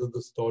both sides of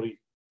the story.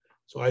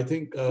 So I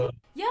think... well,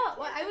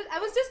 I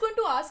was just going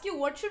to ask you,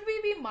 what should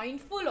we be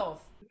mindful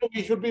of?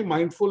 We should be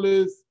mindful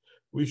is,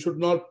 we should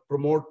not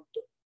promote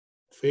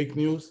fake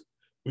news.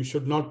 We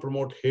should not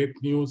promote hate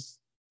news.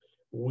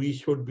 We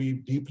should be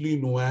deeply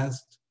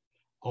nuanced,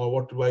 or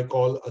what do I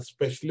call a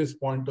specialist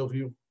point of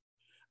view.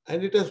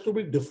 And it has to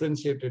be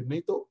differentiated.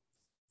 नहीं तो,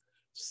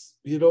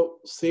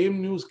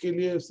 same news के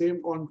लिए,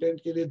 same content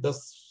के लिए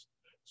 10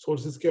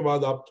 sources के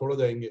बाद आप थोड़ा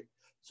जाएंगे.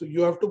 So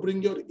you have to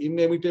bring your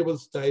inimitable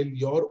style,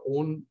 your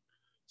own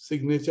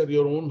signature,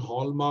 your own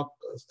hallmark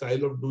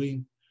style of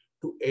doing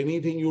to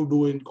anything you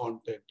do in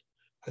content.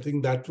 I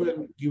think that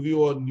will give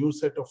you a new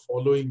set of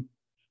following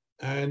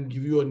and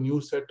give you a new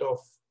set of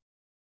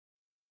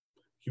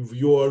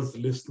viewers,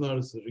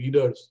 listeners,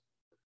 readers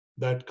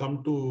that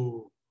come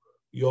to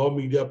your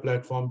media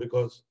platform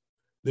because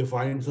they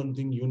find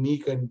something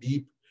unique and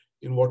deep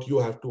in what you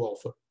have to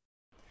offer.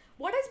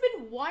 What has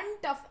been one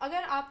tough,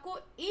 अगर आपको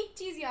एक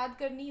चीज याद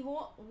करनी हो,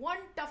 one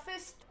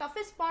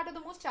toughest part or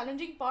the most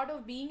challenging part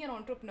of being an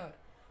entrepreneur,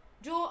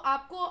 जो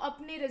आपको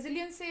अपने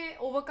resilience से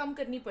overcome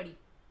करनी पड़ी,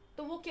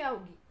 तो वो क्या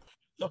होगी?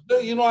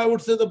 You know, I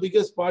would say the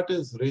biggest part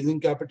is raising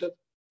capital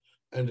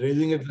and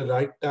raising it at the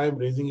right time,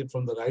 raising it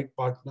from the right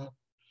partner.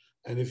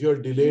 And if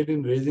you're delayed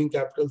in raising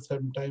capital,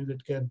 sometimes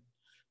it can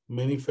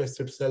manifest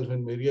itself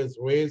in various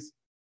ways.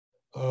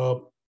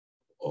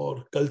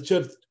 Or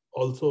culture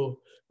also.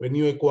 When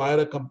you acquire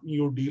a company,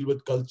 you deal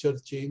with culture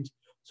change.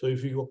 So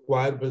if you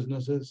acquire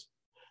businesses,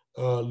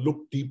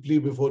 look deeply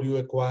before you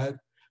acquire.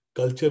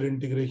 Culture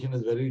integration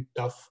is very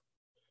tough.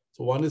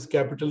 So one is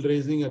capital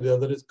raising and the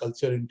other is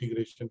culture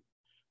integration.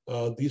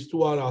 These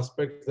two are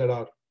aspects that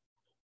are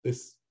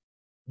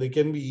they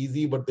can be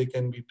easy, but they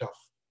can be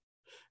tough.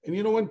 And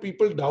you know, when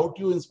people doubt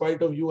you in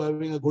spite of you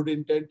having a good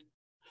intent,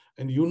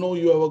 and you know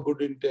you have a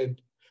good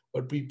intent,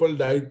 but people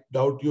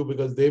doubt you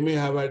because they may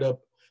have had a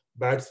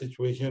bad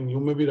situation, you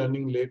may be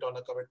running late on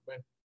a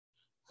commitment.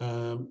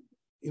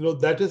 You know,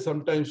 that is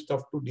sometimes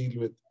tough to deal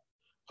with.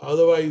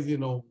 Otherwise, you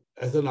know,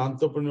 as an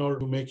entrepreneur,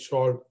 to make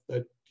sure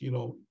that, you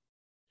know,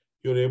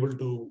 you're able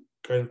to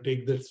kind of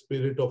take that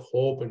spirit of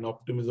hope and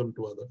optimism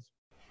to others.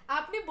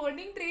 आपने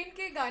burning train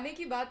के गाने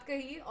की बात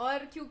कही,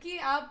 और क्योंकि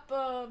आप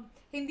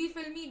हिंदी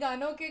फिल्मी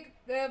गानों के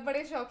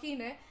बड़े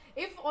शौकीन हैं,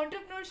 if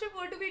entrepreneurship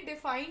were to be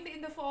defined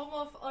in the form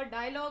of a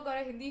dialogue or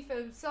a Hindi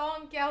film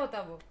song, क्या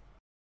होता वो?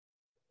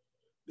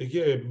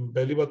 देखिए,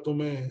 पहली बात तो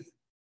मैं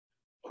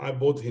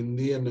बहुत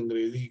हिंदी एंड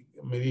अंग्रेजी,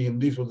 मेरी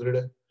हिंदी सुदृढ़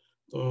है,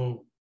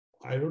 तो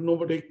आई डोंट नो,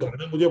 बट एक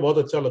गाना मुझे बहुत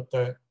अच्छा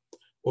लगता है,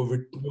 वो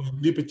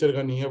हिंदी पिक्चर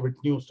का नहीं है,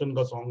 विटनी ह्यूस्टन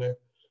का सॉन्ग है,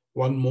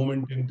 one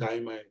moment in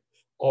time. I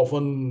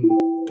often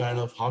kind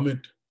of hum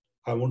it.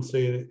 I won't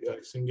say I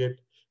sing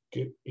it.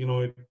 You know,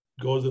 it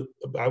goes.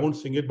 I won't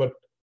sing it, but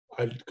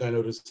I'll kind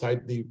of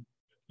recite the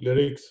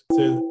lyrics. It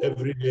says,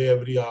 every day,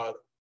 every hour,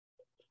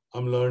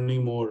 I'm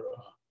learning more.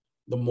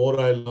 The more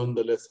I learn,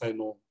 the less I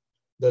know.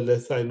 The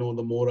less I know,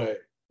 the more I,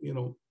 you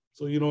know.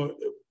 So, you know,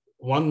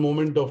 one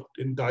moment of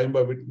in time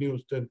by Whitney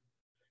Houston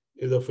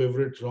is a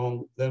favorite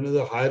song. Then is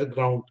a higher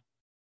ground.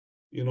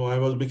 You know, I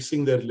was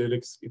mixing their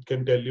lyrics. It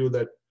can tell you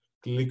that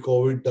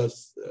COVID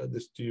does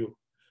this to you.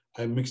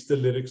 I mixed the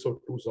lyrics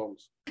of two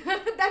songs.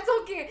 That's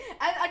okay.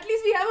 And at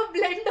least we have a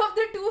blend of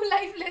the two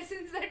life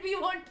lessons that we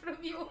want from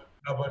you.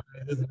 Yeah, but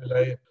I just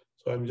realized,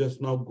 so I'm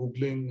just now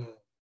Googling,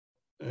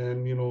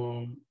 and you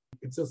know,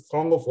 it's a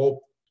song of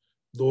hope.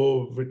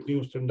 Though Whitney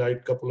Houston died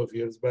a couple of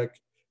years back,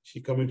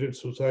 she committed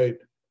suicide,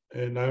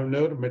 and I've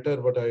never met her,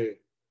 but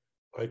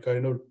I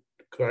kind of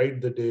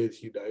cried the day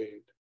she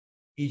died.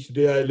 Each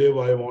day I live,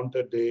 I want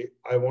a day.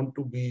 I want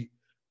to be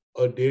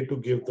a day to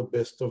give the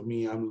best of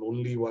me. I'm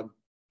lonely one,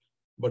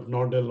 but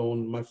not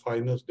alone. My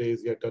finest day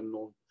is yet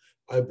unknown.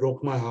 I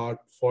broke my heart,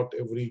 fought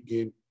every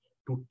game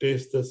to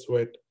taste the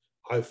sweat.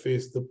 I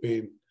face the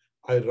pain.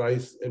 I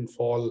rise and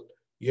fall,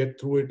 yet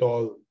through it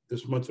all,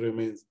 this much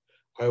remains.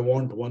 I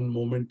want one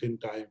moment in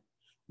time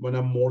when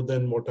I'm more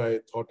than what I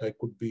thought I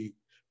could be,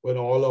 when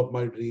all of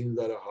my dreams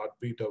are a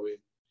heartbeat away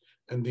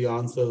and the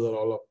answers are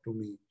all up to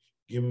me.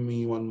 Give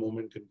me one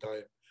moment in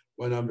time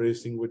when I'm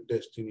racing with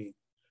destiny.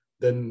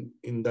 Then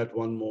in that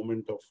one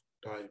moment of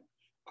time,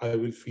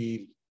 I'll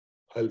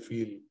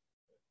feel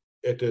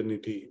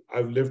eternity.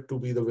 I've lived to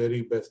be the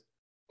very best.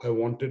 I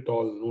want it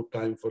all, no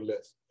time for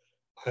less.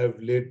 I've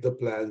laid the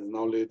plans,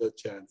 now lay the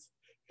chance.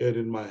 Here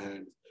in my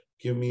hands,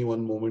 give me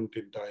one moment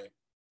in time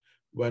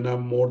when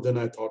I'm more than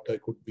I thought I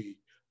could be,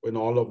 when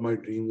all of my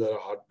dreams are a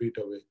heartbeat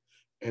away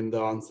and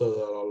the answers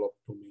are all up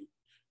to me.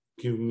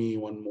 Give me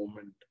one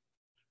moment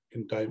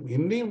in time.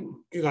 Hindi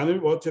के गाने भी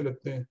बहुत अच्छे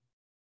लगते हैं.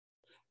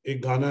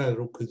 एक गाना है,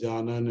 रुक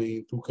जाना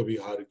नहीं तू कभी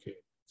हार के.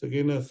 It's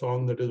again a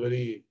song that is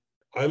very,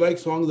 I like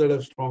songs that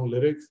have strong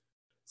lyrics.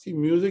 See,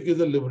 music is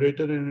a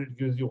liberator and it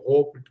gives you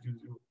hope, it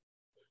gives you,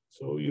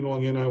 so you know,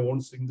 again I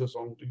won't sing the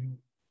song to you,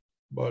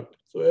 but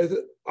so as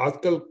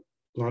आजकल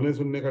गाने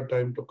सुनने का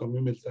time तो कम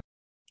ही मिलता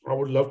है. I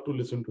would love to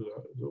listen to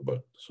that,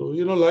 but so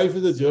you know, life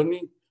is a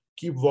journey.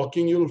 Keep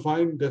walking, you'll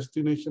find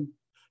destination.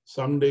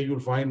 Someday you'll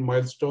find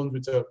milestones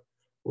which are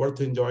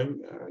worth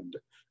enjoying. And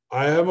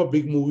I am a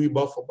big movie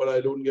buff, but I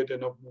don't get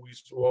enough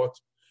movies to watch.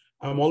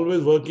 I'm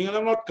always working and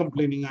I'm not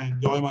complaining. I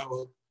enjoy my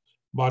work.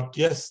 But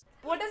yes.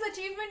 What does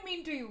achievement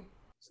mean to you?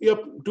 Yeah,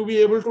 to be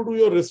able to do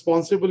your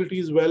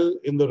responsibilities well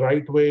in the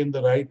right way, in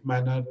the right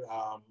manner,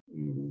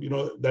 you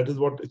know, that is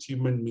what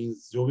achievement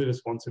means. जो भी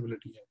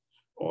responsibility है.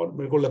 और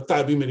मेरे को लगता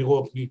है अभी मेरे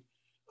को अपनी,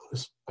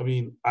 I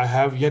mean, I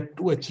have yet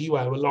to achieve.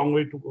 I have a long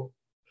way to go.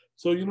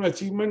 So, you know,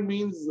 achievement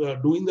means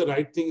doing the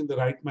right thing in the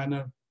right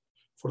manner,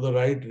 for the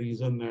right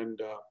reason and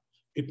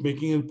it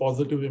making a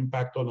positive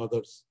impact on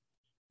others.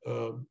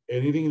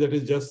 Anything that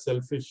is just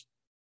selfish,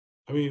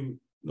 I mean,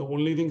 the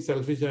only thing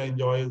selfish I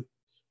enjoy is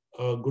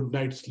a good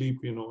night's sleep.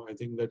 I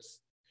think that's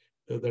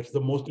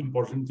the most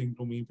important thing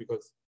to me,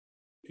 because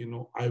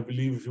I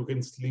believe if you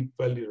can sleep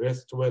well, you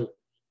rest well,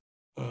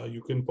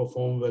 you can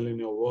perform well in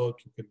your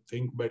work, you can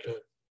think better,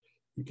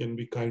 you can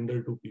be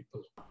kinder to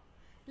people.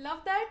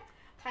 Love that.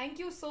 Thank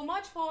you so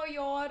much for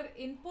your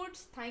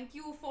inputs. Thank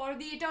you for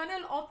the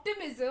eternal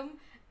optimism,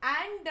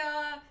 and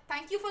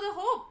thank you for the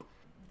hope.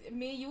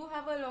 May you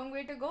have a long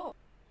way to go.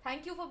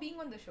 Thank you for being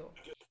on the show.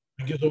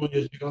 Thank you so much,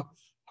 Jessica.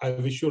 I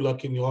wish you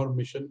luck in your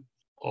mission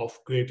of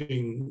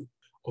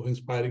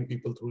inspiring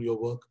people through your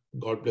work.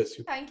 God bless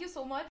you. Thank you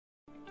so much.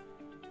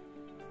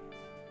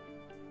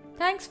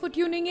 Thanks for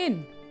tuning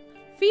in.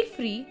 Feel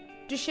free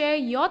to share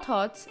your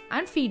thoughts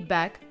and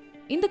feedback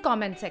in the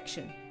comment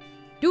section.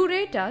 Do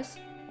rate us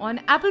on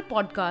Apple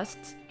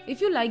Podcasts if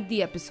you liked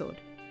the episode.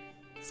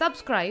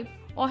 Subscribe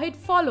or hit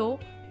follow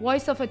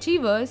Voice of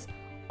Achievers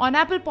on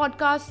Apple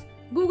Podcasts,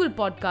 Google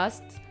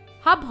Podcasts,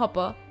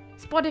 Hubhopper,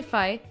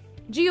 Spotify,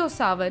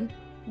 JioSaavn,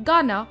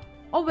 Gaana,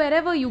 or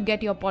wherever you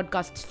get your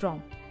podcasts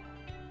from.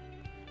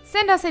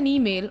 Send us an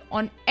email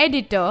on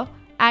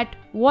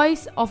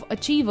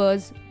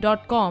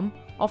editor@voiceofachievers.com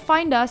or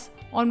find us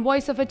on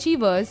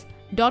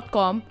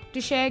voiceofachievers.com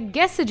to share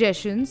guest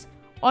suggestions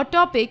or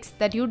topics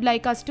that you'd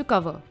like us to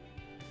cover.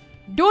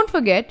 Don't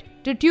forget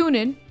to tune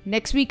in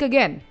next week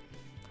again.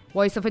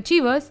 Voice of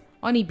Achievers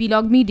on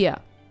Epilogue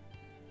Media.